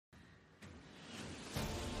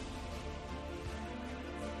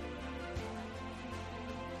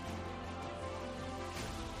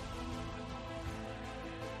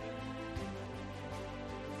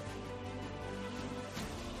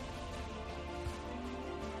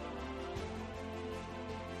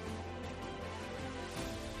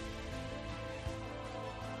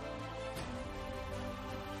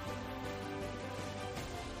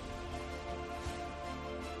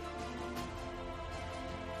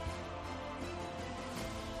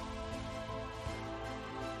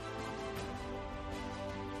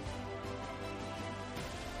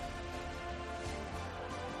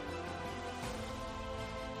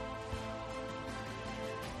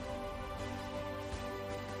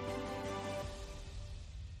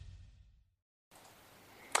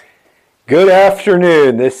Good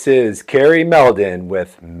afternoon. This is Kerry Meldon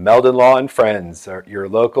with Meldon Law Friends, your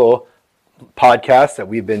local podcast that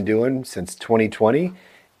we've been doing since 2020.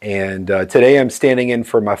 And today I'm standing in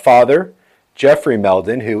for my father, Jeffrey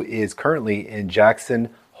Meldon, who is currently in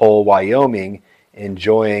Jackson Hole, Wyoming,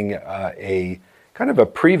 enjoying a kind of a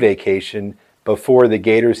pre-vacation before the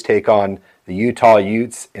Gators take on the Utah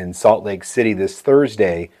Utes in Salt Lake City this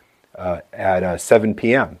Thursday at 7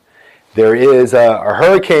 p.m. There is a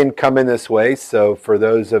hurricane coming this way, so for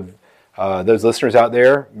those listeners out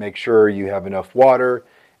there, make sure you have enough water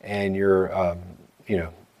and you're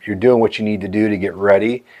doing what you need to do to get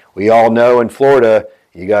ready. We all know in Florida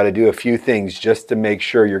you got to do a few things just to make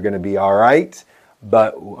sure you're going to be all right.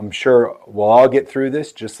 But I'm sure we'll all get through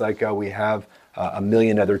this, just like we have a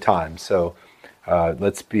million other times. So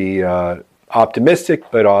let's be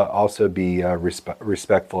optimistic, but also be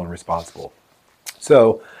respectful and responsible.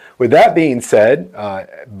 So, with that being said,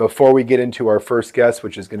 before we get into our first guest,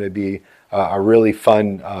 which is going to be a really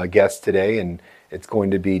fun guest today, and it's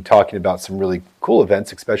going to be talking about some really cool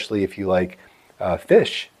events, especially if you like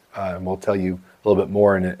fish, and we'll tell you a little bit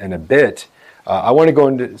more in a bit. I want to go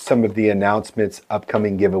into some of the announcements,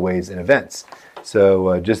 upcoming giveaways, and events.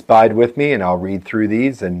 So just bide with me, and I'll read through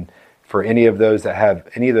these. And for any of those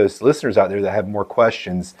listeners out there that have more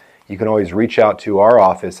questions, you can always reach out to our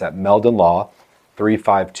office at Meldon Law,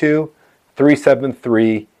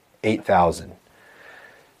 352-373-8000.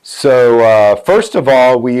 So first of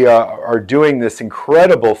all, we are doing this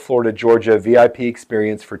incredible Florida Georgia VIP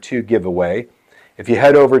experience for 2 giveaway. If you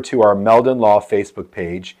head over to our Meldon Law Facebook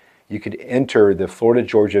page, you could enter the Florida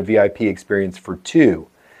Georgia VIP experience for 2.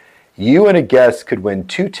 You and a guest could win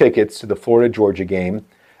 2 tickets to the Florida Georgia game,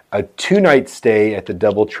 a 2-night stay at the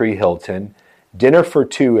Doubletree Hilton, dinner for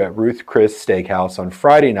 2 at Ruth Chris Steakhouse on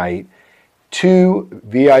Friday night, 2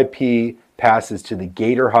 VIP passes to the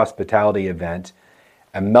Gator Hospitality event,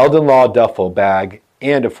 a Meldon Law duffel bag,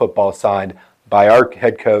 and a football signed by our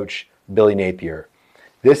head coach, Billy Napier.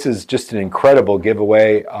 This is just an incredible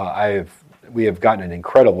giveaway. We have gotten an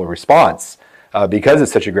incredible response because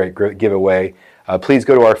it's such a great giveaway. Please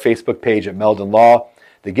go to our Facebook page at Meldon Law.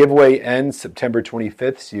 The giveaway ends September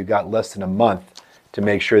 25th, so you've got less than a month to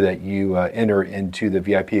make sure that you enter into the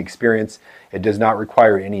VIP experience. It does not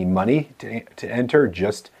require any money to enter.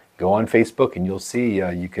 Just go on Facebook and you'll see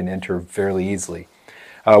you can enter fairly easily.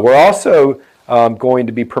 We're also going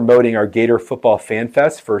to be promoting our Gator Football Fan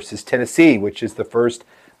Fest versus Tennessee, which is the first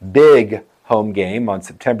big home game on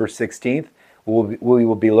September 16th. We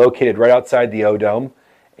will be located right outside the O-Dome,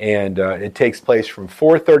 and it takes place from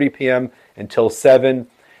 4:30 p.m. until 7.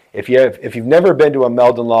 If you've never been to a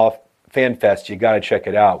Meldon Law Fan Fest, you got to check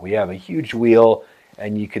it out. We have a huge wheel,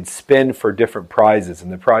 and you can spin for different prizes,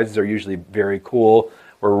 and the prizes are usually very cool.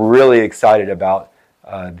 We're really excited about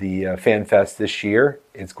the Fan Fest this year.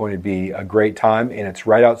 It's going to be a great time, and it's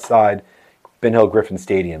right outside Ben Hill Griffin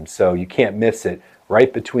Stadium, so you can't miss it,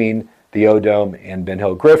 right between the O-Dome and Ben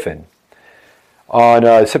Hill Griffin.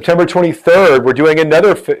 On September 23rd, we're doing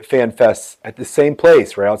another Fan Fest at the same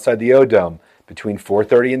place, right outside the O-Dome, between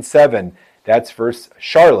 4:30 and 7. That's versus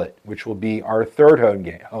Charlotte, which will be our third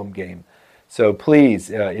home game. So please,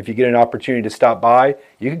 if you get an opportunity to stop by,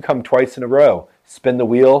 you can come twice in a row, spin the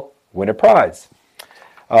wheel, win a prize.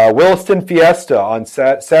 Williston Fiesta on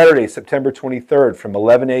Saturday, September 23rd from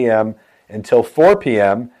 11 a.m. until 4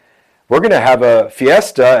 p.m. We're going to have a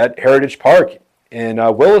fiesta at Heritage Park in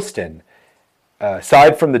Williston.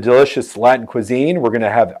 Aside from the delicious Latin cuisine, we're going to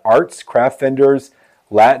have arts, craft vendors,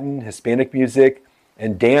 Latin, Hispanic music,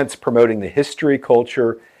 and dance promoting the history,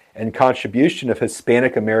 culture, and contribution of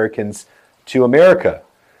Hispanic Americans to America.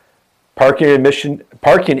 Parking and admission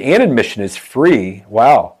is free.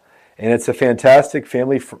 Wow. And it's a fantastic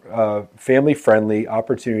family-friendly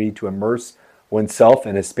opportunity to immerse oneself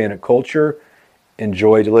in Hispanic culture,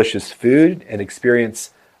 enjoy delicious food, and experience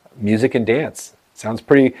music and dance. Sounds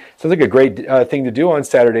like a great thing to do on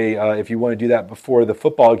Saturday. If you want to do that before the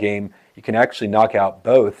football game, you can actually knock out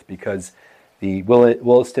both, because the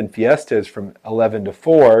Williston Fiesta is from 11 to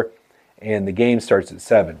 4, and the game starts at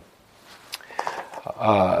 7.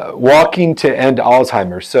 Walking to End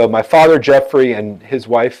Alzheimer's. So my father, Jeffrey, and his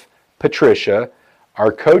wife, Patricia,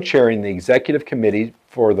 are co-chairing the executive committee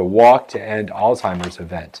for the Walk to End Alzheimer's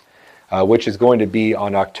event, which is going to be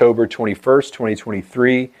on October 21st,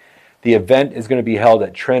 2023. The event is going to be held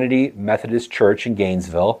at Trinity Methodist Church in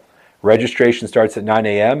Gainesville. Registration starts at 9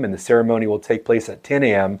 a.m. and the ceremony will take place at 10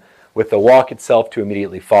 a.m. with the walk itself to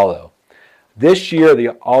immediately follow. This year,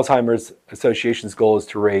 the Alzheimer's Association's goal is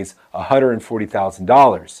to raise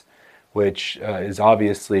 $140,000, which is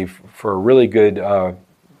obviously for a really good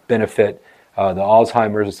benefit The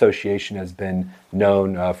Alzheimer's Association has been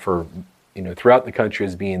known throughout the country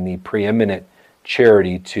as being the preeminent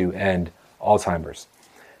charity to end Alzheimer's.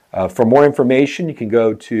 For more information, you can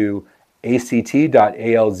go to act.alz.org,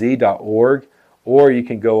 or you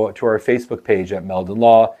can go to our Facebook page at Meldon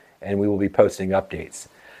Law, and we will be posting updates.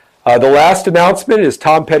 The last announcement is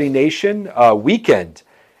Tom Petty Nation weekend,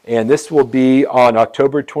 and this will be on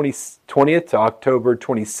October 20th to October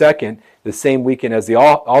 22nd, the same weekend as the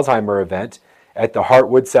Alzheimer event at the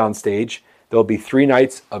Heartwood Soundstage. There'll be 3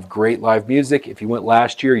 nights of great live music. If you went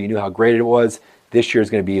last year, you knew how great it was. This year is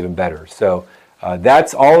going to be even better. So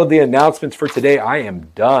that's all of the announcements for today. I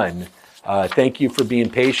am done. Thank you for being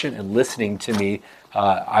patient and listening to me.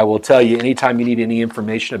 I will tell you, anytime you need any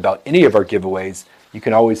information about any of our giveaways, you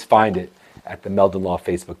can always find it at the Meldon Law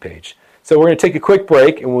Facebook page. So we're going to take a quick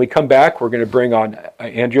break, and when we come back, we're going to bring on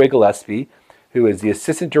Andrea Gillespie, who is the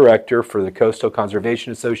Assistant Director for the Coastal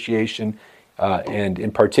Conservation Association, and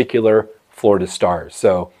in particular, Florida Stars.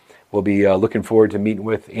 So we'll be looking forward to meeting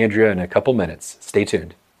with Andrea in a couple minutes. Stay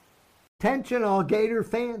tuned. Attention all Gator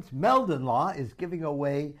fans, Meldon Law is giving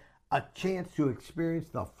away a chance to experience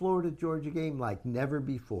the Florida-Georgia game like never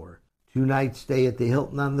before. 2-night stay at the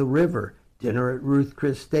Hilton on the River, dinner at Ruth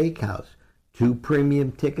Chris Steakhouse, 2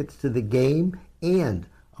 premium tickets to the game, and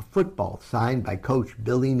a football signed by Coach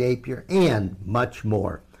Billy Napier, and much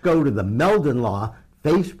more. Go to the Meldon Law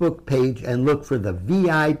Facebook page and look for the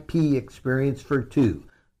VIP experience for 2.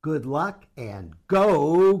 Good luck and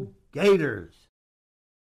go Gators!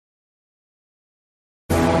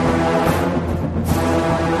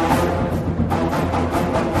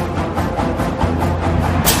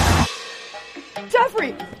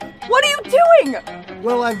 Jeffrey, what are you doing?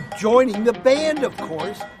 Well, I'm joining the band, of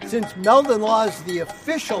course. Since Meldon Law is the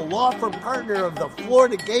official law firm partner of the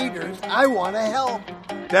Florida Gators, I want to help.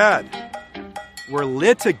 Dad, we're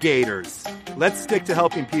litigators. Let's stick to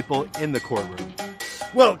helping people in the courtroom.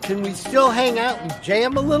 Well, can we still hang out and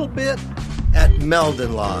jam a little bit? At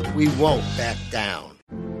Meldon Law, we won't back down.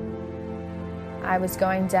 I was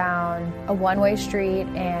going down a one-way street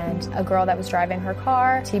and a girl that was driving her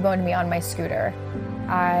car T-boned me on my scooter.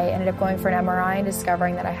 I ended up going for an MRI and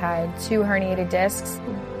discovering that I had 2 herniated discs.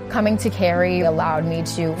 Coming to Cary allowed me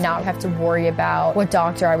to not have to worry about what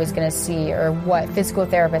doctor I was going to see or what physical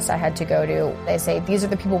therapist I had to go to. They say, these are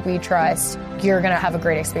the people we trust. You're going to have a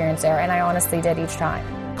great experience there. And I honestly did each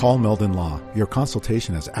time. Call Meldon Law. Your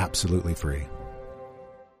consultation is absolutely free.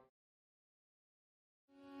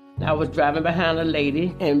 I was driving behind a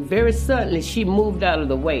lady, and very suddenly she moved out of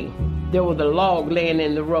the way. There was a log laying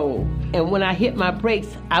in the road, and when I hit my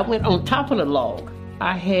brakes, I went on top of the log.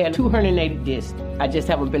 I had 2 herniated discs. I just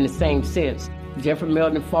haven't been the same since. Jeffrey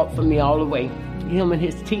Meldon fought for me all the way. Him and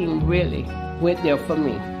his team really went there for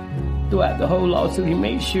me. Throughout the whole lawsuit, he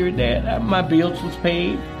made sure that my bills was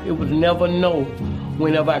paid. It was never no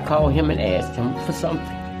whenever I called him and asked him for something.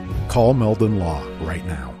 Call Meldon Law right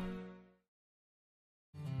now.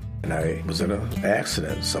 And I was in an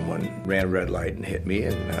accident. Someone ran a red light and hit me,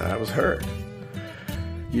 and I was hurt.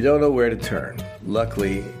 You don't know where to turn.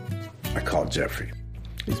 Luckily, I called Jeffrey.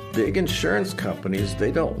 These big insurance companies,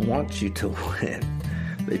 they don't want you to win.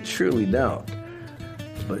 They truly don't.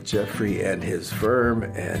 But Jeffrey and his firm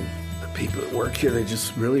and the people that work here, they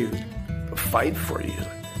just really fight for you.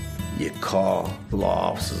 You call the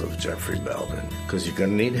law offices of Jeffrey Meldon because you're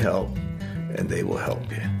going to need help, and they will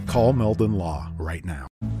help you. Call Meldon Law right now.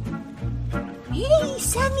 Hey,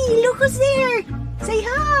 Sammy, look who's there. Say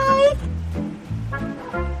hi.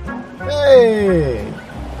 Hey!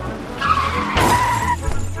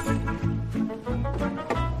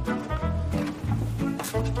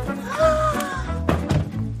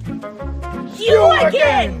 You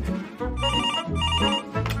again!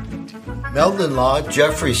 Meldon Law,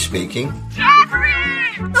 Jeffrey speaking. Jeffrey!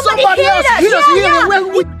 Somebody else hit us! Yeah.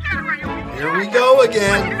 Here we go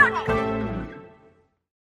again.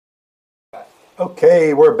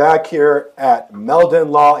 Okay, we're back here at Meldon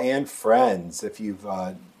Law and Friends. If you've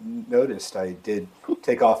noticed, I did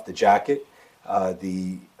take off the jacket.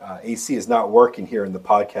 The AC is not working here in the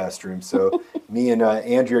podcast room, so me and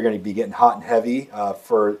Andrea are going to be getting hot and heavy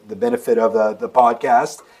for the benefit of the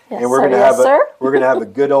podcast, Yes, and we're sir. going to Yes, have sir. we're going to have a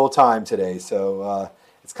good old time today. So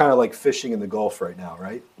it's kind of like fishing in the Gulf right now,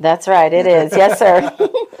 right? That's right, it is. Yes, sir.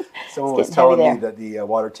 Someone It's was getting telling heavy me there. that the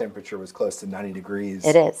water temperature was close to 90 degrees.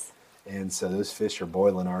 It is. And so those fish are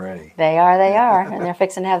boiling already. They are. And they're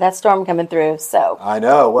fixing to have that storm coming through. So I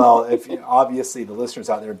know. Well, if obviously the listeners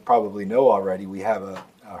out there probably know already, we have a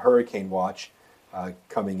hurricane watch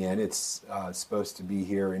coming in. It's supposed to be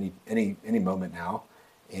here any moment now,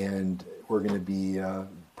 and we're going to be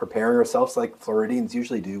preparing ourselves like Floridians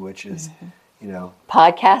usually do, which is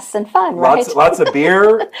Podcasts and fun, right? Lots of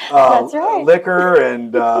beer, That's right. liquor,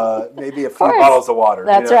 and maybe a few bottles of water.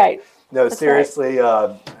 That's right. No, That's seriously,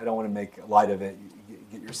 I don't want to make light of it.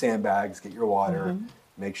 Get your sandbags, get your water,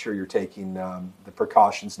 make sure you're taking the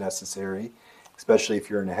precautions necessary, especially if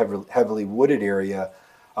you're in a heavily wooded area.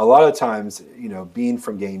 A lot of times, being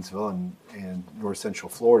from Gainesville and north central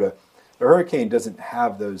Florida, the hurricane doesn't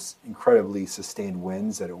have those incredibly sustained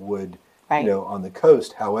winds that it would, on the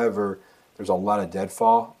coast. However, there's a lot of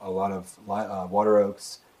deadfall, a lot of water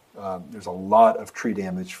oaks. There's a lot of tree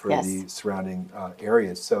damage for the surrounding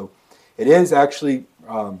areas. So it is actually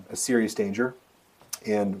a serious danger.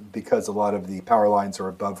 And because a lot of the power lines are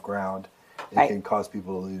above ground, it can cause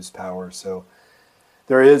people to lose power. So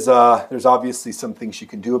there's obviously some things you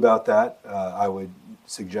can do about that. I would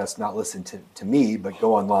suggest not listen to me, but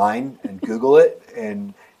go online and Google it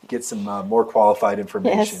and get some more qualified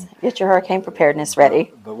information. Yes, get your hurricane preparedness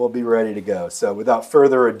ready. But we'll be ready to go. So without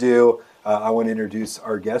further ado, I want to introduce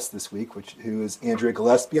our guest this week, who is Andrea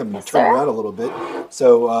Gillespie. I'm going to turn around a little bit.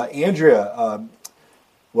 So Andrea,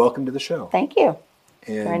 welcome to the show. Thank you.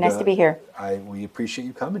 And, very nice to be here. We appreciate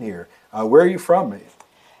you coming here. Where are you from?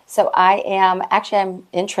 So I'm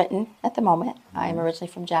in Trenton at the moment. I am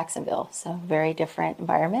originally from Jacksonville, so very different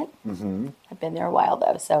environment. I've been there a while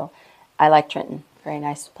though, so I like Trenton. Very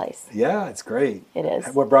nice place. Yeah, it's great. It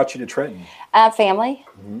is. What brought you to Trenton? Family.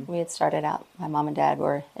 We had started out, my mom and dad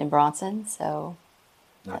were in Bronson, so.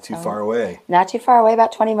 Not too far away. Not too far away,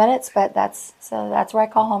 about 20 minutes, but that's where I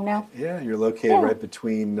call home now. Yeah, you're located right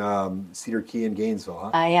between Cedar Key and Gainesville,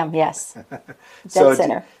 huh? I am, yes. So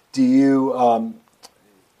center. Do you,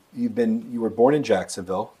 you were born in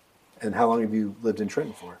Jacksonville, and how long have you lived in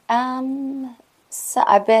Trenton for? So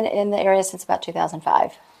I've been in the area since about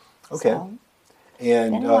 2005. Okay. So,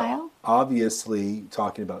 and been a while. Obviously,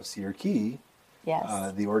 talking about Cedar Key,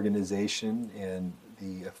 yes. The organization and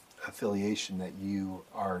the affiliation that you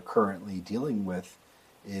are currently dealing with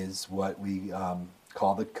is what we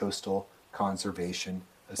call the Coastal Conservation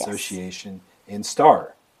Association and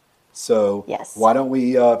STAR. So why don't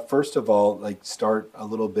we first of all start a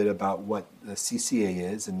little bit about what the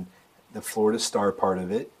CCA is and the Florida STAR part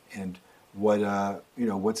of it, and what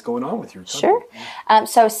what's going on with your company. Sure.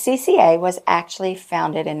 So CCA was actually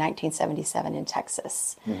founded in 1977 in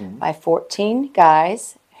Texas by 14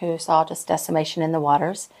 guys who saw just decimation in the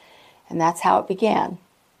waters, and that's how it began.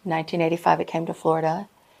 In 1985 it came to Florida,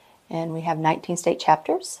 and we have 19 state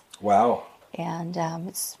chapters. Wow. And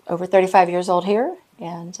it's over 35 years old here.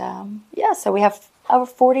 And so we have over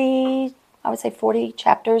 40, I would say 40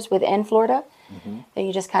 chapters within Florida that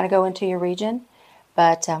you just kind of go into your region.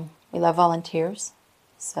 But we love volunteers.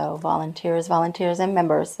 So volunteers, and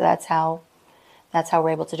members. So that's how we're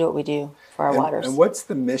able to do what we do for our waters. And what's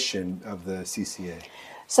the mission of the CCA?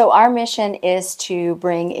 So our mission is to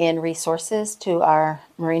bring in resources to our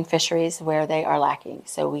marine fisheries where they are lacking.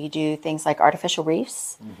 So we do things like artificial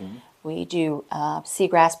reefs. We do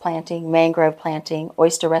seagrass planting, mangrove planting,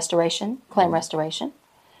 oyster restoration, clam restoration.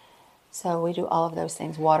 So we do all of those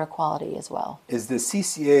things, water quality as well. Is the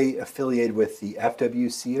CCA affiliated with the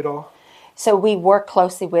FWC at all? So we work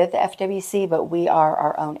closely with the FWC, but we are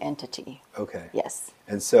our own entity. Okay. Yes.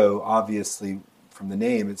 And so obviously from the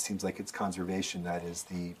name, it seems like it's conservation that is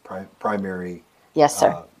the primary. Yes,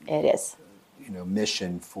 sir. It is.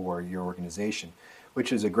 Mission for your organization,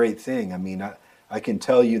 which is a great thing. I mean, I can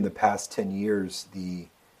tell you in the past 10 years, the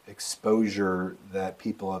exposure that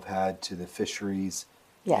people have had to the fisheries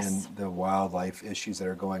and the wildlife issues that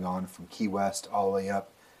are going on from Key West all the way up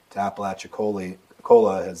to Apalachicola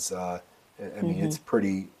has, it's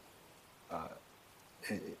pretty,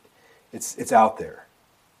 it's out there.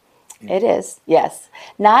 It is, yes.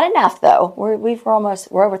 Not enough though. We're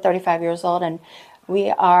over 35 years old, and we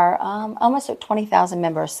are almost at 20,000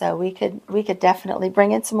 members, so we could definitely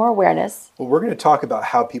bring in some more awareness. Well, we're going to talk about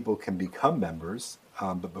how people can become members,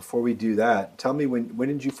 but before we do that, tell me when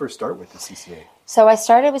did you first start with the CCA? So I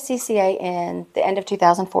started with CCA in the end of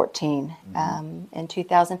 2014. In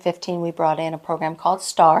 2015, we brought in a program called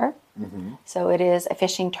STAR. So it is a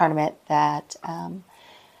fishing tournament that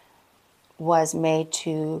was made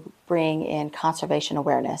to bring in conservation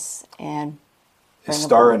awareness and. Is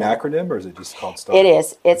STAR an acronym, or is it just called STAR? It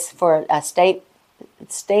is. It's for a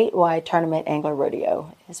statewide tournament angler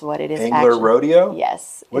rodeo is what it is. Angler rodeo?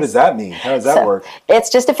 Yes. What does that mean? How does that work?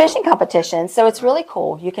 It's just a fishing competition. So it's really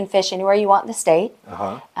cool. You can fish anywhere you want in the state.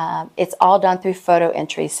 It's all done through photo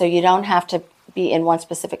entry. So you don't have to be in one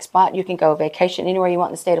specific spot. You can go vacation anywhere you want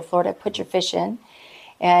in the state of Florida, put your fish in,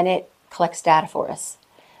 and it collects data for us.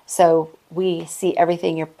 So we see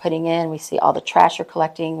everything you're putting in. We see all the trash you're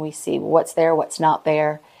collecting. We see what's there, what's not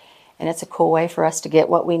there. and it's a cool way for us to get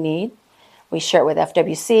what we need. We share it with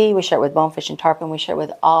FWC, we share it with Bonefish and Tarpon, we share it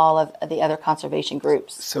with all of the other conservation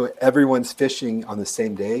groups. So everyone's fishing on the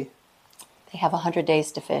same day? They have 100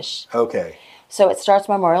 days to fish. Okay. So it starts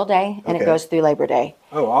Memorial Day and it goes through Labor Day.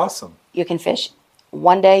 Oh, awesome. You can fish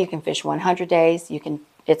one day, you can fish 100 days,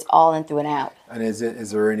 it's all in through and out. And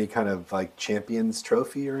is there any kind of like champions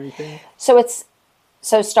trophy or anything?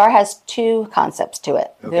 So Star has two concepts to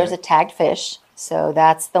it. Okay. There's a tagged fish. So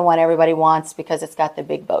that's the one everybody wants because it's got the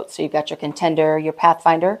big boat. So you've got your Contender, your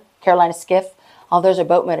Pathfinder, Carolina Skiff. All those are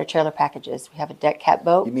boat motor trailer packages. We have a deck cat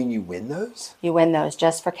boat. You mean you win those? You win those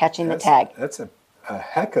just for catching the tag. That's a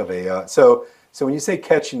heck of a... So when you say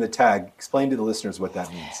catching the tag, explain to the listeners what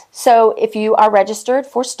that means. So if you are registered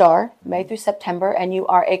for Star, May through September, and you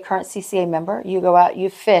are a current CCA member, you go out, you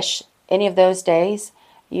fish any of those days,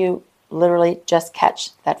 you literally just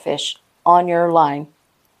catch that fish on your line.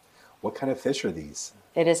 What kind of fish are these?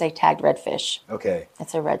 It is a tagged redfish. Okay.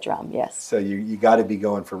 It's a red drum, yes. So you got to be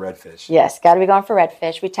going for redfish. Yes, got to be going for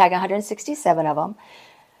redfish. We tag 167 of them.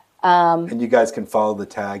 And you guys can follow the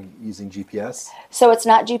tag using GPS? So it's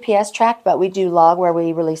not GPS tracked, but we do log where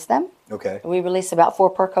we release them. Okay. We release about 4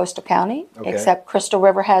 per coastal county, Okay. except Crystal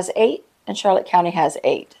River has 8 and Charlotte County has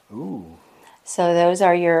 8. Ooh. So those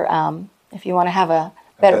are your, if you want to have a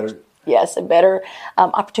better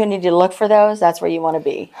opportunity to look for those, that's where you want to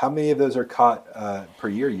be. How many of those are caught per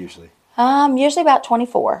year usually? Usually about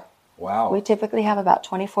 24. Wow. We typically have about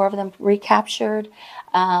 24 of them recaptured.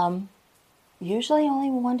 Usually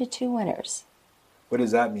only 1 to 2 winners. What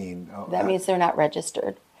does that mean? That means they're not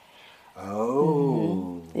registered.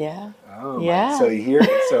 Oh. Mm-hmm. Yeah. Oh. Yeah. So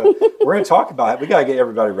we're going to talk about it. We got to get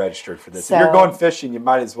everybody registered for this. If you're going fishing, you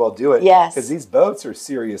might as well do it. Yes. Because these boats are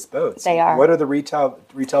serious boats. They are. What are the retail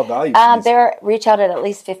values? They're retailed at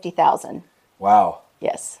least $50,000. Wow.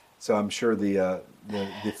 Yes. So I'm sure the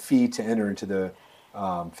fee to enter into the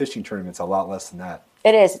fishing tournament's a lot less than that.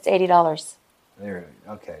 It is. It's $80. There.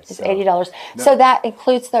 Okay. It's $80. So that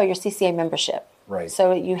includes though your CCA membership. Right.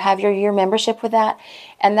 So you have your year membership with that,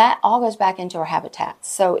 and that all goes back into our habitats.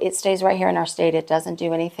 So it stays right here in our state. It doesn't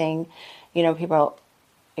do anything, it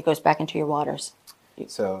goes back into your waters.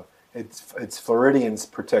 So it's Floridians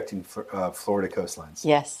protecting Florida coastlines.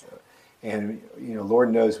 Yes. And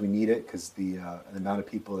Lord knows we need it because the amount of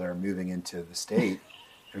people that are moving into the state,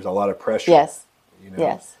 there's a lot of pressure. Yes.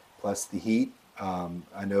 Yes. Plus the heat.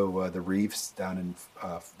 I know the reefs down in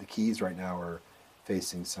the Keys right now are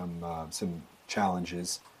facing some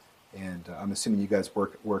challenges, and I'm assuming you guys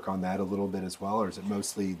work on that a little bit as well, or is it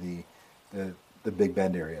mostly the Big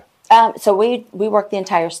Bend area? So we work the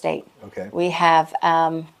entire state. Okay. We have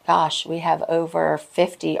we have over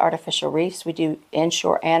 50 artificial reefs. We do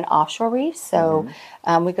inshore and offshore reefs. So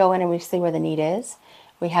we go in and we see where the need is.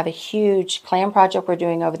 We have a huge clam project we're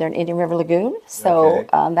doing over there in Indian River Lagoon. So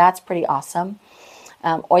that's pretty awesome.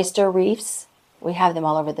 Oyster reefs, we have them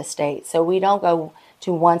all over the state. So we don't go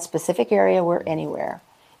to one specific area. We're anywhere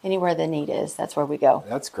the need is. That's where we go.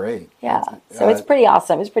 That's great. Yeah. So it's pretty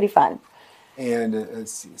awesome. It's pretty fun. And it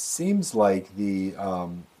seems like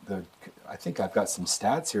I think I've got some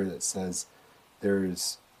stats here that says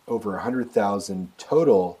there's over 100,000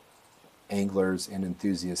 total anglers and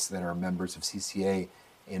enthusiasts that are members of CCA,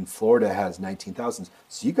 and Florida has 19,000.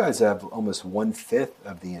 So you guys have almost 1/5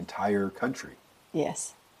 of the entire country.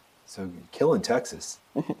 Yes. So killing Texas.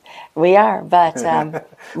 We are, but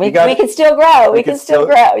we can still grow. We can still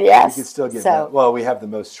grow, yes. We can still get that. Well, we have the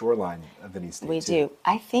most shoreline of any state. We do.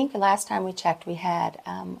 I think the last time we checked, we had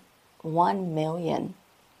 1 million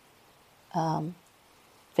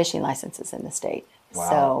fishing licenses in the state. Wow.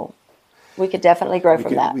 So we could definitely grow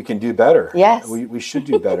from that. We can do better. Yes. We should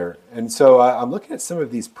do better. And so I'm looking at some of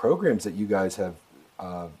these programs that you guys have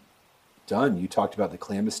done. You talked about the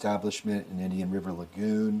clam establishment in Indian River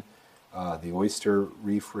Lagoon, the oyster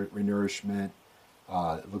reef renourishment.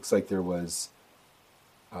 It looks like there was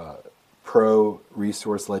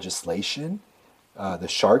pro-resource legislation, the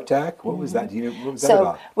Shark Act. What was that? What was that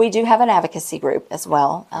about? We do have an advocacy group as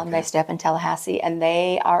well. They stay up in Tallahassee, and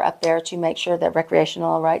they are up there to make sure that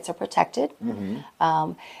recreational rights are protected.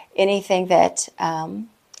 Anything that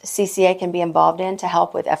CCA can be involved in to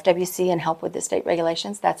help with FWC and help with the state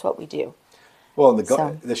regulations, that's what we do. Well,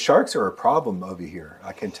 the sharks are a problem over here.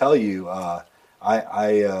 I can tell you, I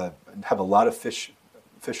have a lot of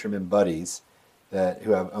fishermen buddies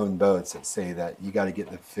who have owned boats that say that you got to get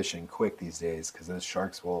the fishing quick these days because those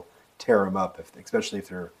sharks will tear them up, especially if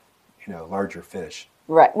they're larger fish.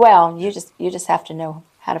 Right. Well, you just have to know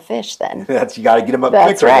how to fish then. You got to get them up quick.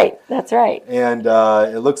 That's right. That's right. And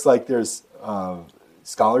it looks like there's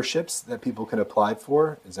scholarships that people can apply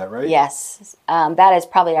for. Is that right? Yes. That is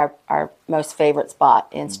probably our most favorite spot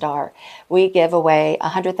in STAR. We give away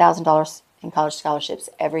 $100,000 in college scholarships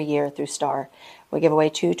every year through STAR. We give away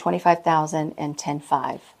two $25,000 and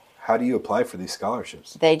 10,500. How do you apply for these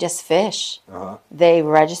scholarships? They just fish. They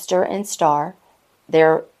register in STAR.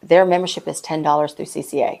 Their membership is $10 through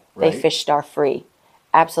CCA. They fish STAR free,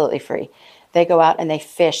 absolutely free. They go out and they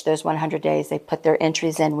fish those 100 days. They put their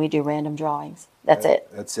entries in. We do random drawings. That's it.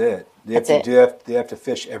 That's it. Do they have to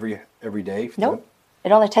fish every day? Nope.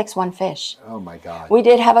 It only takes one fish. Oh my God. We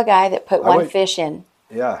did have a guy that put one fish in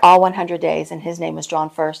all 100 days, and his name was drawn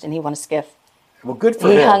first, and he won a skiff. Well, good for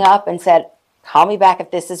him. He hung up and said, "Call me back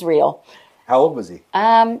if this is real." How old was he?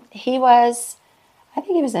 He was, I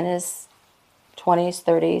think he was in his 20s,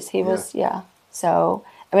 30s. He was, So,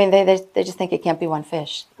 I mean, they just think it can't be one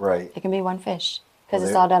fish. Right. It can be one fish because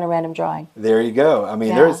it's all done a random drawing. There you go. I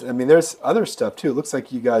mean, there's other stuff too. It looks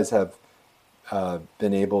like you guys have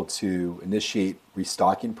been able to initiate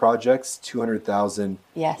restocking projects. 200,000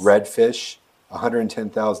 redfish,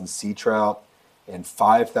 110,000 sea trout, and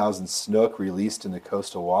 5,000 snook released in the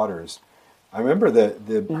coastal waters. I remember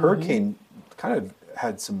the hurricane kind of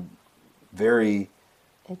had some very...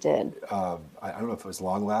 It did. I don't know if it was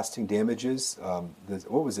long-lasting damages.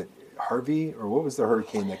 What was it, Harvey, or what was the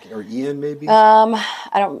hurricane or Ian maybe? I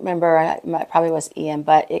don't remember. It probably was Ian,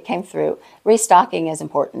 but it came through. Restocking is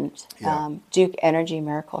important. Yeah. Duke Energy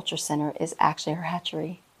Mariculture Center is actually our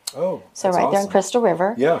hatchery. Oh, so right there in Crystal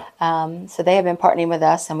River. Yeah. So they have been partnering with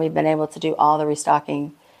us, and we've been able to do all the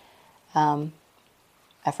restocking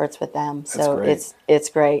efforts with them. So it's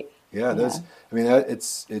great. Yeah, I mean,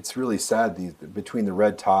 it's really sad. Between the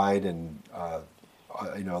red tide and a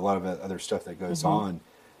lot of other stuff that goes on,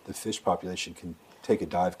 the fish population can take a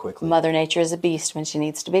dive quickly. Mother Nature is a beast when she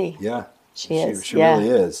needs to be. Yeah, she is. She really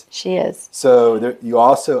is. She is. So you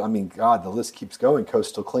also, I mean, God, the list keeps going.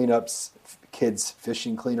 Coastal cleanups, kids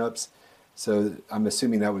fishing cleanups. So I'm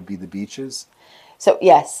assuming that would be the beaches. So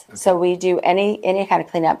yes, so we do any kind of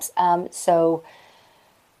cleanups. So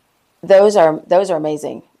those are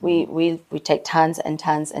amazing. We take tons and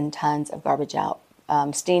tons and tons of garbage out.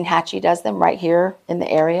 Steen Hatchie does them right here in the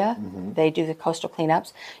area. They do the coastal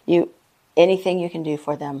cleanups. Anything you can do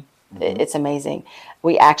for them, it's amazing.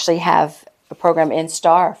 We actually have a program in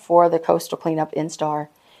STAR for the coastal cleanup in STAR.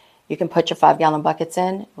 You can put your 5-gallon buckets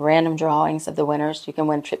in, random drawings of the winners. You can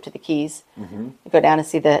win a trip to the Keys. You go down and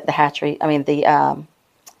see the hatchery. I mean, the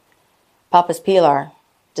Papa's Pilar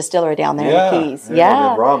distillery down there in the Keys. The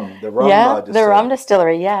rum distillery. The rum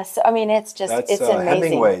distillery, yes. I mean, it's amazing.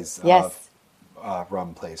 Hemingway's yes.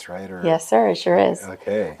 Rum place, right? Yes, sir, it sure is.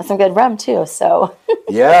 Okay. That's some good rum, too, so.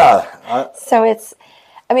 So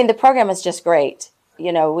the program is just great.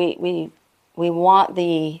 You know, we want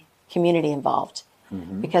the community involved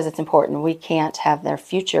because it's important. We can't have their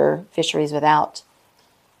future fisheries without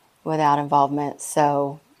involvement,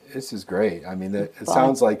 so. This is great. I mean, it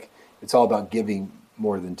sounds like it's all about giving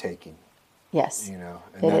more than taking. Yes. You know,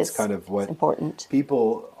 and that's kind of what important.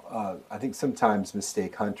 People, I think, sometimes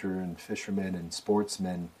mistake hunter and fishermen and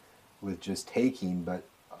sportsmen with just taking, but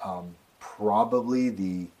probably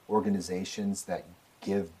the organizations that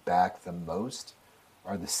give back the most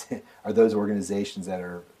are those organizations that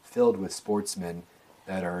are filled with sportsmen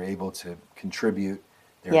that are able to contribute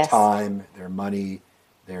their time, their money,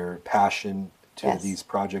 their passion to these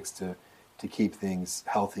projects to keep things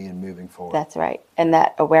healthy and moving forward. That's right. And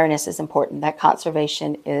that awareness is important. That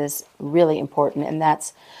conservation is really important. And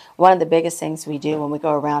that's one of the biggest things we do when we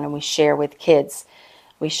go around and we share with kids.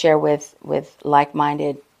 We share with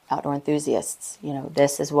like-minded outdoor enthusiasts. You know,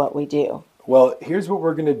 this is what we do. Well, here's what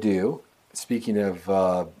we're going to do. Speaking of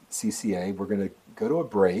CCA, we're going to go to a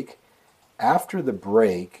break. After the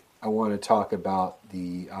break, I want to talk about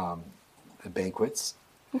the banquets.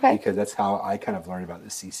 Okay. Because that's how I kind of learned about the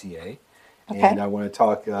CCA. Okay. And I want to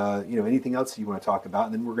talk, anything else you want to talk about.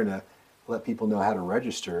 And then we're going to let people know how to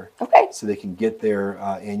register. Okay. So they can get their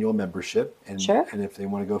annual membership. And, sure. And if they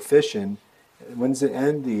want to go fishing, when does it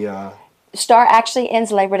end? The STAR actually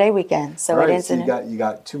ends Labor Day weekend. So right, it ends so you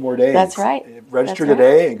got 2 more days. That's right. Register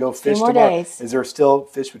today and go fish 2 more tomorrow. days. Is there still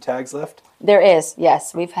fish with tags left? There is,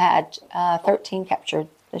 yes. We've had 13 captured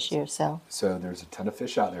this year. So there's a ton of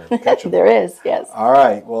fish out there. Catch them. There is, yes. All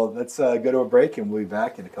right. Well, let's go to a break and we'll be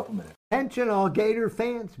back in a couple minutes. Attention all Gator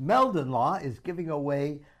fans, Meldon Law is giving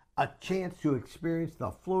away a chance to experience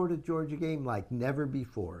the Florida-Georgia game like never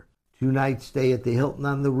before. 2-night stay at the Hilton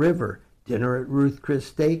on the River, dinner at Ruth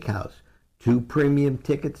Chris Steakhouse, 2 premium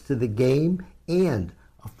tickets to the game, and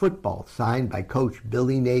a football signed by Coach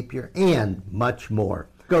Billy Napier, and much more.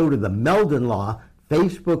 Go to the Meldon Law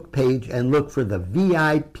Facebook page and look for the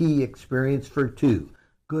VIP experience for two.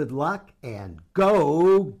 Good luck and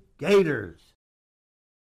go Gators!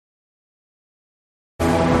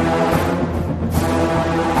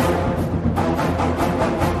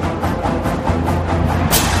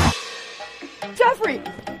 Jeffrey,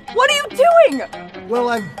 what are you doing? Well,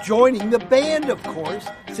 I'm joining the band, of course.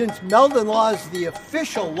 Since Meldon Law is the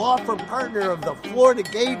official law firm partner of the Florida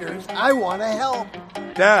Gators, I want to help.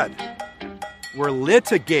 Dad, we're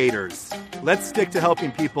litigators. Let's stick to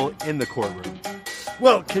helping people in the courtroom.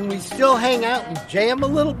 Well, can we still hang out and jam a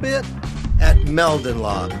little bit? At Meldon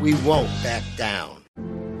Law, we won't back down.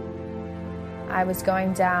 I was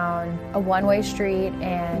going down a one-way street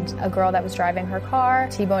and a girl that was driving her car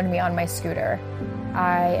T-boned me on my scooter.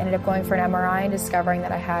 I ended up going for an MRI and discovering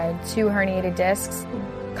that I had 2 herniated discs.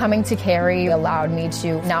 Coming to Cary allowed me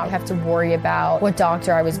to not have to worry about what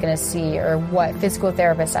doctor I was going to see or what physical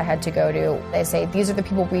therapist I had to go to. They say, these are the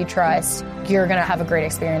people we trust. You're going to have a great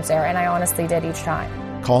experience there. And I honestly did each time.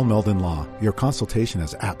 Call Meldon Law. Your consultation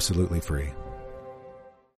is absolutely free.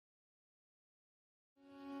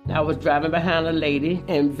 I was driving behind a lady,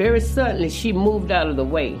 and very suddenly she moved out of the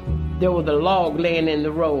way. There was a log laying in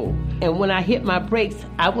the road, and when I hit my brakes,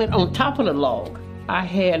 I went on top of the log. I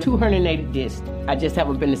had 2 herniated discs. I just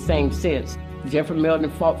haven't been the same since. Jeffrey Meldon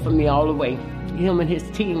fought for me all the way. Him and his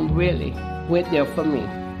team really went there for me.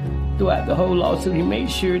 Throughout the whole lawsuit, he made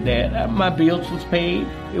sure that my bills was paid.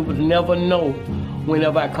 It was never no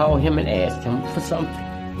whenever I called him and asked him for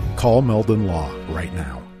something. Call Meldon Law right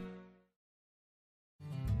now.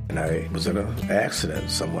 And I was in an accident.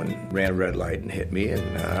 Someone ran a red light and hit me,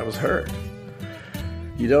 and I was hurt.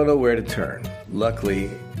 You don't know where to turn. Luckily,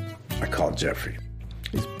 I called Jeffrey.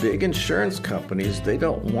 These big insurance companies, they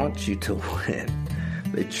don't want you to win.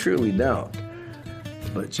 They truly don't.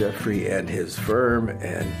 But Jeffrey and his firm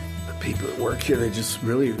and the people that work here, they just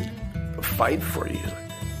really fight for you.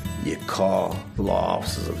 You call the law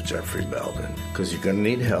offices of Jeffrey Meldon because you're going to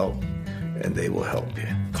need help, and they will help you.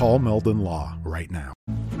 Call Meldon Law right now.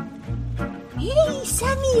 Hey,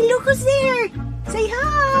 Sammy, look who's there. Say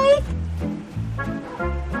hi.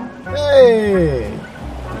 Hey!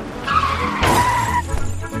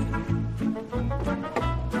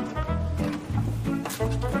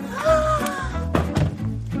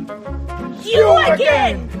 You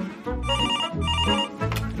again.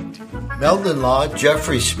 Meldon Law,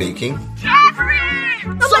 Jeffrey speaking. Jeffrey!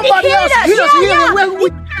 Somebody else hit us here.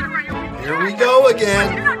 Yeah. Here we go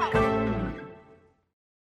again.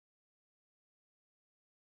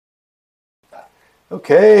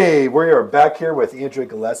 Okay, we are back here with Andrea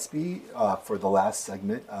Gillespie for the last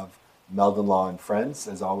segment of Meldon Law and Friends.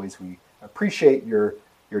 As always, we appreciate your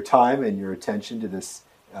time and your attention to this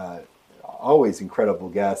always incredible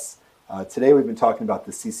guest. Today we've been talking about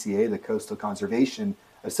the CCA, the Coastal Conservation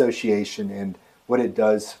Association, and what it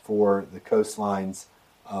does for the coastlines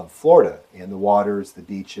of Florida and the waters, the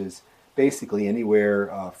beaches, basically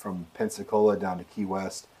anywhere from Pensacola down to Key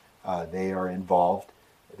West, they are involved.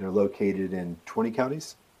 They're located in 20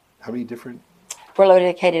 counties. How many different? We're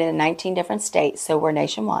located in 19 different states, so we're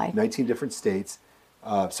nationwide. 19 different states.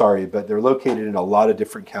 But they're located in a lot of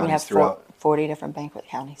different counties We have throughout 40 different banquet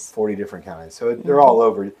counties. 40 different counties. So they're all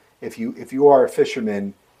over. If you are a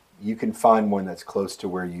fisherman, you can find one that's close to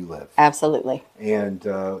where you live. Absolutely. And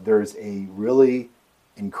there's a really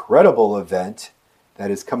incredible event that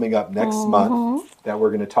is coming up next month that we're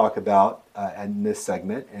going to talk about in this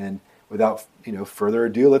segment. And without further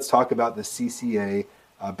ado, let's talk about the CCA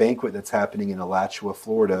banquet that's happening in Alachua,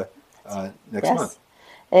 Florida next month.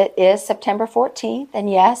 It is September 14th, and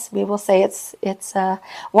yes, we will say it's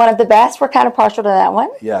one of the best. We're kind of partial to that one.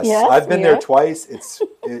 Yes, I've been there twice. It's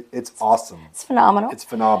awesome. It's phenomenal. It's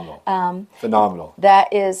phenomenal. Phenomenal.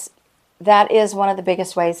 That is one of the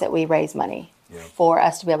biggest ways that we raise money for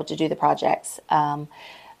us to be able to do the projects.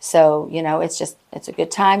 So it's a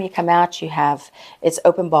good time. You come out, it's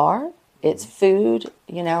open bar. It's food,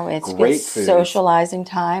 it's Great good food. Socializing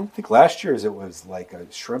time. I think last year's it was like a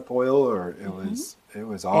shrimp oil, or it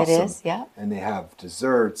was awesome. It is, yeah. And they have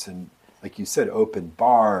desserts and, like you said, open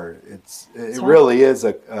bar. It right. really is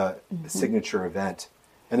a signature event,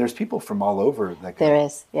 and there's people from all over that go. There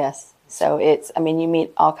is, yes. So you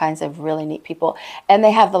meet all kinds of really neat people, and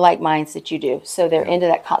they have the like minds that you do. So they're into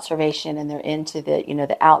that conservation, and they're into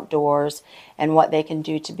the outdoors and what they can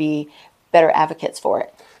do to be better advocates for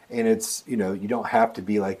it. And it's, you don't have to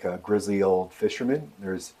be like a grizzly old fisherman.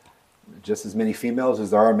 There's just as many females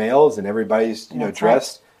as there are males, and everybody's,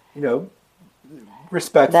 dressed,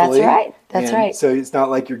 respectfully. That's right. So it's not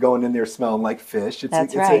like you're going in there smelling like fish.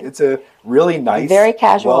 It's a really nice, very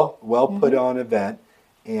casual, well put on event.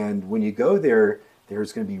 And when you go there,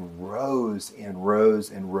 there's going to be rows and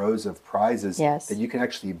rows and rows of prizes that you can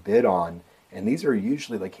actually bid on. And these are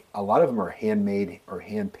usually like, a lot of them are handmade or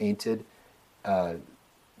hand painted,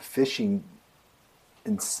 fishing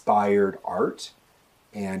inspired art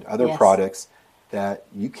and other products that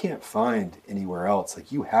you can't find anywhere else.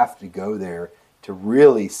 Like, you have to go there to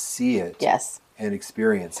really see it and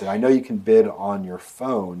experience it. I know you can bid on your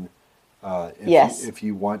phone if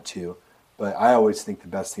you want to, but I always think the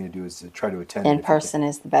best thing to do is to try to attend in person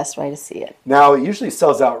is the best way to see it. Now, it usually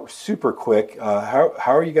sells out super quick. How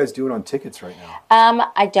are you guys doing on tickets right now?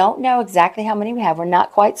 I don't know exactly how many we have. We're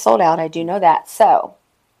not quite sold out. I do know that. So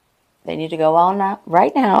they need to go on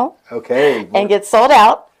right now. Okay. And get sold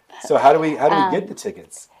out. So how do we get the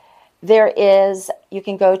tickets? You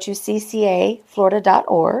can go to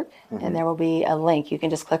ccaflorida.org, and there will be a link. You can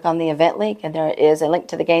just click on the event link, and there is a link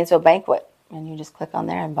to the Gainesville Banquet, and you just click on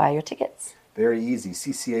there and buy your tickets. Very easy.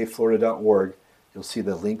 ccaflorida.org. You'll see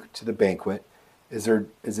the link to the banquet. Is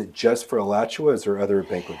it just for Alachua? Is there other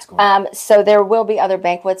banquets going on? So there will be other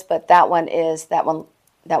banquets, but that one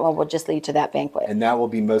will just lead to that banquet. And that will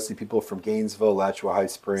be mostly people from Gainesville, Alachua, High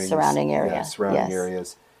Springs. Surrounding area. Yeah, surrounding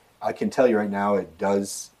areas. I can tell you right now, it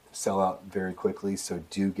does sell out very quickly, so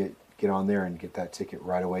do get on there and get that ticket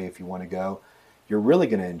right away if you want to go. You're really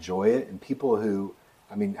going to enjoy it. And people who,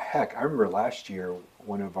 heck, I remember last year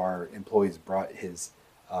one of our employees brought his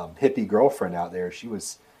hippie girlfriend out there. She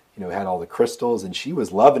was, had all the crystals, and she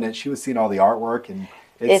was loving it. She was seeing all the artwork, and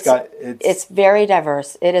it's very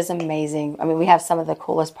diverse. It is amazing. We have some of the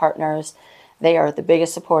coolest partners. They are the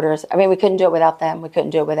biggest supporters. We couldn't do it without them. We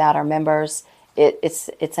couldn't do it without our members.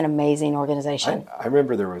 It's an amazing organization. I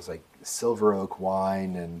remember there was like Silver Oak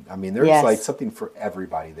wine, and there's like something for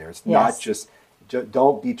everybody there. It's not just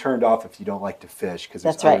don't be turned off if you don't like to fish, because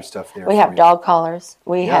there's other stuff there. We have dog collars.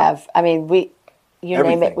 We have, you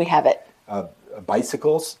name it, we have it.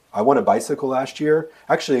 Bicycles. I won a bicycle last year.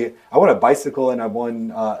 Actually, I won a bicycle, and I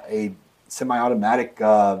won a semi-automatic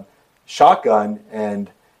shotgun, and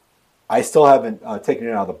I still haven't taken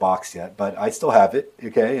it out of the box yet, but I still have it.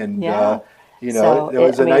 Okay, and there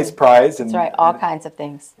was a nice prize, and that's right, all kinds of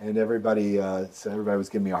things. And everybody was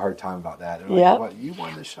giving me a hard time about that. They're like, "What, you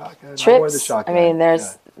won the shotgun? Trips. I won the shotgun."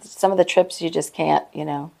 There's some of the trips you just can't,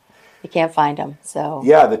 you can't find them. So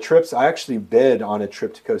the trips. I actually bid on a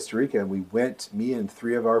trip to Costa Rica, and we went. Me and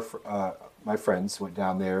three of my friends went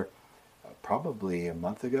down there probably a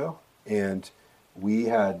month ago, and we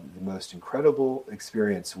had the most incredible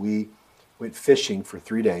experience. We went fishing for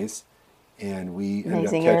 3 days, and we ended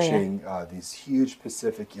up catching these huge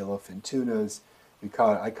Pacific yellowfin tunas.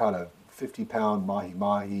 I caught a 50-pound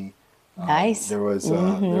mahi-mahi. Nice. There was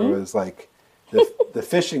like the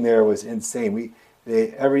fishing there was insane.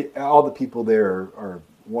 All the people there are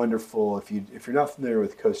wonderful. If you're not familiar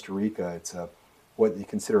with Costa Rica, it's what you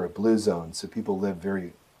consider a blue zone. So people live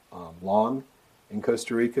very long in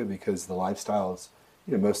Costa Rica because the lifestyle is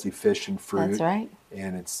mostly fish and fruit. That's right.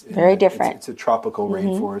 And it's very different. It's a tropical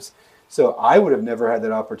rainforest. So I would have never had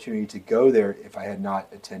that opportunity to go there if I had not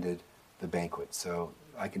attended the banquet. So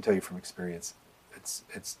I can tell you from experience, it's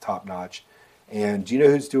top notch. And do you know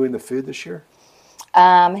who's doing the food this year?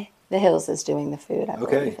 The Hills is doing the food. I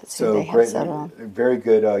believe. So great, very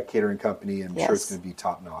good catering company, and I'm sure it's going to be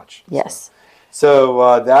top notch. Yes.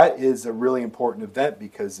 So that is a really important event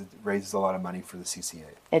because it raises a lot of money for the CCA.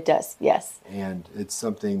 It does, yes. And it's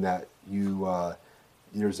something that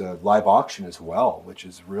there's a live auction as well, which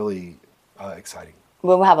is really exciting.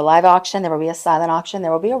 We'll have a live auction. There will be a silent auction.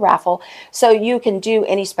 There will be a raffle. So you can do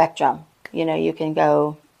any spectrum. You can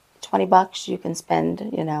go $20. You can spend,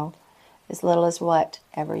 as little as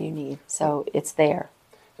whatever you need. So it's there.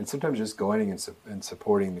 And sometimes just going and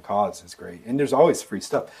supporting the cause is great. And there's always free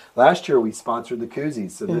stuff. Last year we sponsored the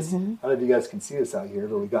koozies. So this, I don't know if you guys can see this out here,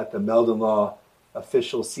 but we got the Meldon Law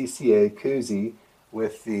official CCA koozie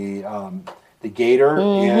with the gator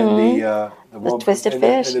and the twisted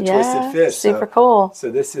fish. And the twisted fish. Super cool. So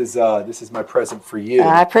this is my present for you.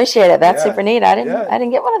 I appreciate it. That's super neat. I didn't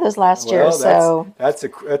get one of those last year. So that's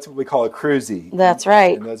what we call a koozie. That's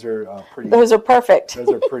right. And those are pretty. Those are perfect. Those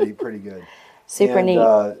are pretty good. Super neat.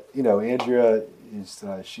 Andrea is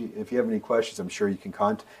if you have any questions, I'm sure you can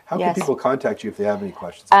contact. How can people contact you if they have any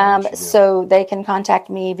questions? So they can contact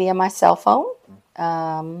me via my cell phone,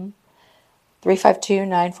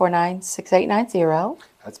 352-949-6890.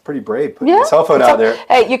 That's pretty brave. Put your cell phone out there.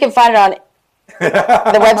 Hey, you can find it on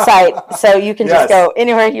the website, so you can just go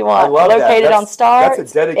anywhere you want. I love Located on Star.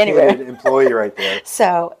 That's a dedicated employee right there.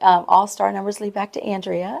 So all Star numbers lead back to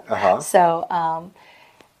Andrea. So,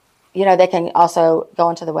 they can also go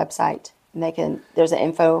onto the website And there's an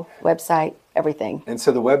info website, everything. And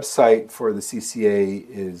so the website for the CCA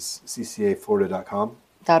is ccaflorida.com.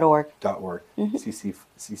 .org. .org.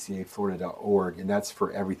 ccaflorida.org. And that's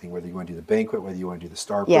for everything, whether you want to do the banquet, whether you want to do the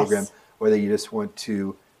STAR program, whether you just want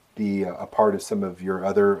to be a part of some of your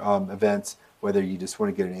other events, whether you just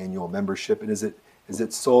want to get an annual membership. And is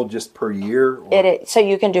it sold just per year? So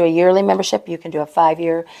you can do a yearly membership. You can do a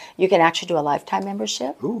 5-year. You can actually do a lifetime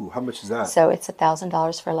membership. Ooh, how much is that? So it's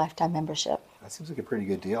 $1,000 for a lifetime membership. That seems like a pretty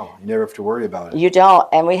good deal. You never have to worry about it. You don't.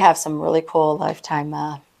 And we have some really cool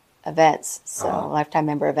lifetime events. So lifetime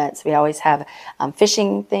member events. We always have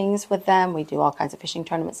fishing things with them. We do all kinds of fishing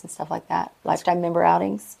tournaments and stuff like that. Lifetime member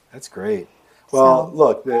outings. That's great. Well,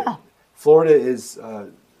 look, Florida is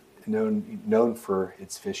known for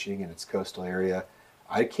its fishing and its coastal area.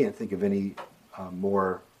 I can't think of any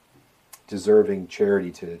more deserving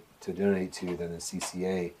charity to donate to than the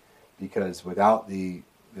CCA, because without the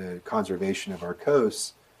conservation of our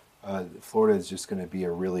coasts, Florida is just going to be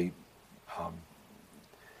a really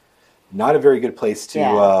not a very good place to.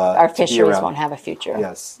 Our fisheries won't have a future.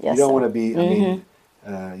 Yes, you don't want to be. I mean,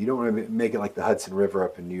 you don't want to make it like the Hudson River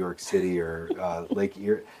up in New York City or Lake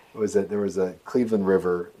Erie. There was a Cleveland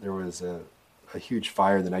River. There was a huge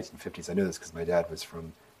fire in the 1950s. I know this because my dad was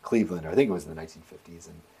from Cleveland. I think it was in the 1950s,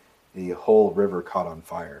 and the whole river caught on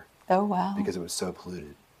fire. Oh, wow. Because it was so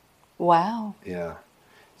polluted. Wow. Yeah.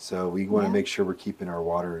 So we want to make sure we're keeping our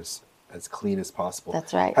waters as clean as possible.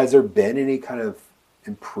 That's right. Has there been any kind of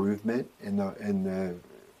improvement in the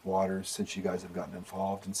waters since you guys have gotten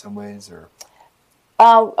involved in some ways, or?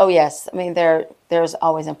 Oh yes. I mean, there's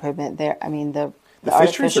always improvement there. I mean, the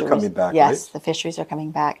fisheries are coming back. Yes, right? The fisheries are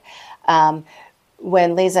coming back.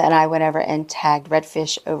 When Lisa and I went over and tagged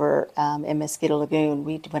redfish over in Mosquito Lagoon,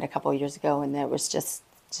 we went a couple of years ago, and there was just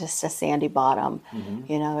a sandy bottom.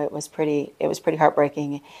 Mm-hmm. You know, it was pretty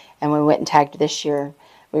heartbreaking. And when we went and tagged this year,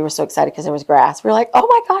 we were so excited because there was grass. We were like, oh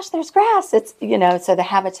my gosh, there's grass. It's, so the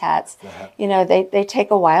habitats, they take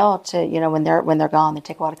a while to, when they're gone, they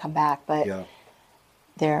take a while to come back. But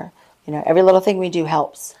they're, every little thing we do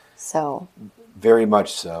helps. So. Very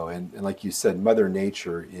much so. And like you said, Mother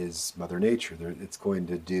Nature is Mother Nature. It's going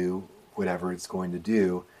to do whatever it's going to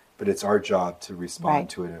do, but it's our job to respond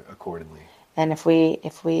to it accordingly. And if we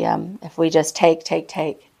just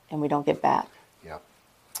take, and we don't give back. Yeah.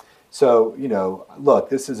 So, look,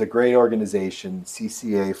 this is a great organization,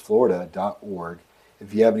 ccaflorida.org.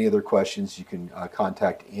 If you have any other questions, you can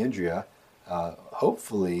contact Andrea.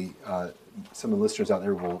 Hopefully, some of the listeners out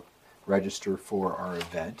there will register for our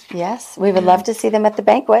event. Yes, we would love to see them at the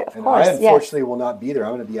banquet, of course. I unfortunately will not be there.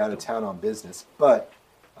 I'm going to be out of town on business, but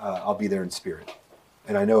I'll be there in spirit.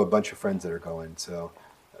 And I know a bunch of friends that are going, so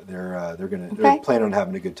they're planning on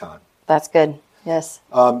having a good time. That's good. Yes.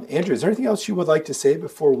 Andrea, is there anything else you would like to say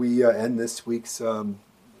before we end this week's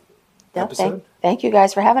episode? Thank you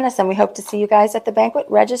guys for having us, and we hope to see you guys at the banquet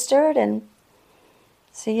registered and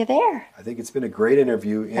see you there. I think it's been a great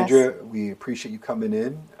interview. Andrea, we appreciate you coming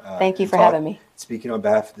in. Thank you for having me. Speaking on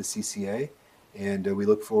behalf of the CCA, and we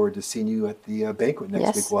look forward to seeing you at the banquet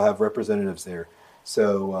next week. We'll have representatives there.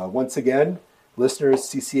 So once again, listeners,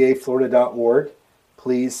 ccaflorida.org,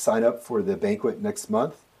 please sign up for the banquet next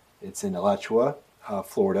month. It's in Alachua,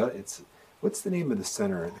 Florida. What's the name of the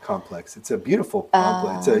center, the complex? It's a beautiful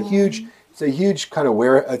complex. It's a huge kind of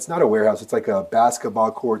it's not a warehouse. It's like a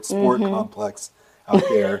basketball court sport complex out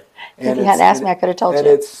there. And if you hadn't asked me, I could have told you. And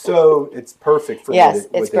it's perfect for Yes,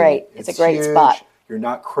 it's great. It's a great spot. You're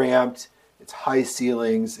not cramped. It's high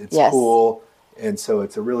ceilings. It's cool. And so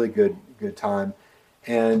it's a really good time.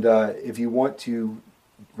 And if you want to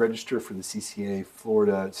register for the CCA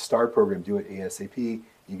Florida STAR program, do it ASAP.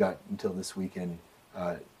 You got until this weekend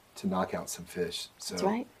to knock out some fish. So, that's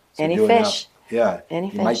right. So Any fish. Any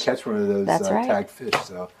fish. You might catch one of those tagged fish.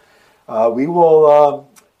 So we will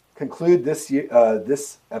conclude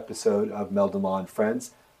this episode of Meldon Law and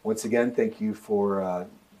Friends. Once again, thank you for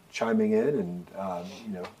chiming in and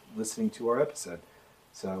listening to our episode.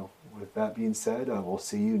 So with that being said, we'll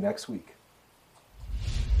see you next week.